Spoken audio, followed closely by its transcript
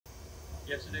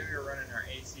Yesterday we were running our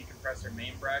AC compressor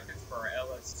main brackets for our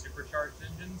LS supercharged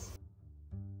engines.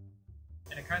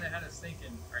 And it kind of had us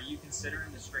thinking, are you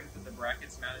considering the strength of the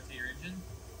brackets mounted to your engine?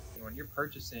 When you're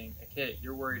purchasing a kit,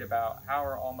 you're worried about how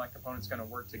are all my components going to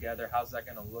work together, how's that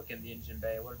going to look in the engine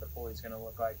bay, what are the pulleys going to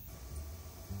look like.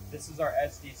 This is our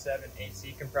SD7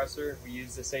 AC compressor. We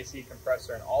use this AC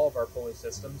compressor in all of our pulley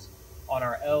systems. On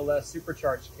our LS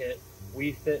supercharged kit,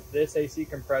 we fit this AC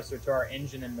compressor to our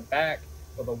engine in the back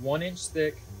with a 1-inch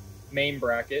thick main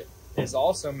bracket. It is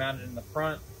also mounted in the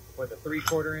front with a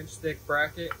 3/4 inch thick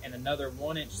bracket and another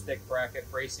 1-inch thick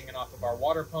bracket bracing it off of our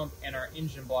water pump and our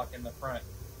engine block in the front.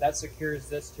 That secures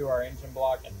this to our engine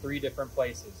block in 3 different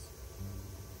places.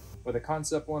 With a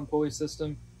Concept One Pulley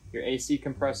System, your AC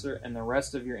compressor and the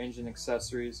rest of your engine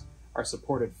accessories are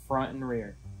supported front and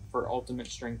rear for ultimate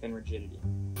strength and rigidity.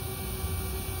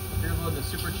 If you're loading a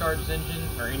supercharged engine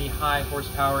or any high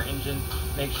horsepower engine,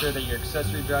 make sure that your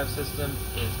accessory drive system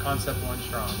is Concept One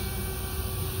strong.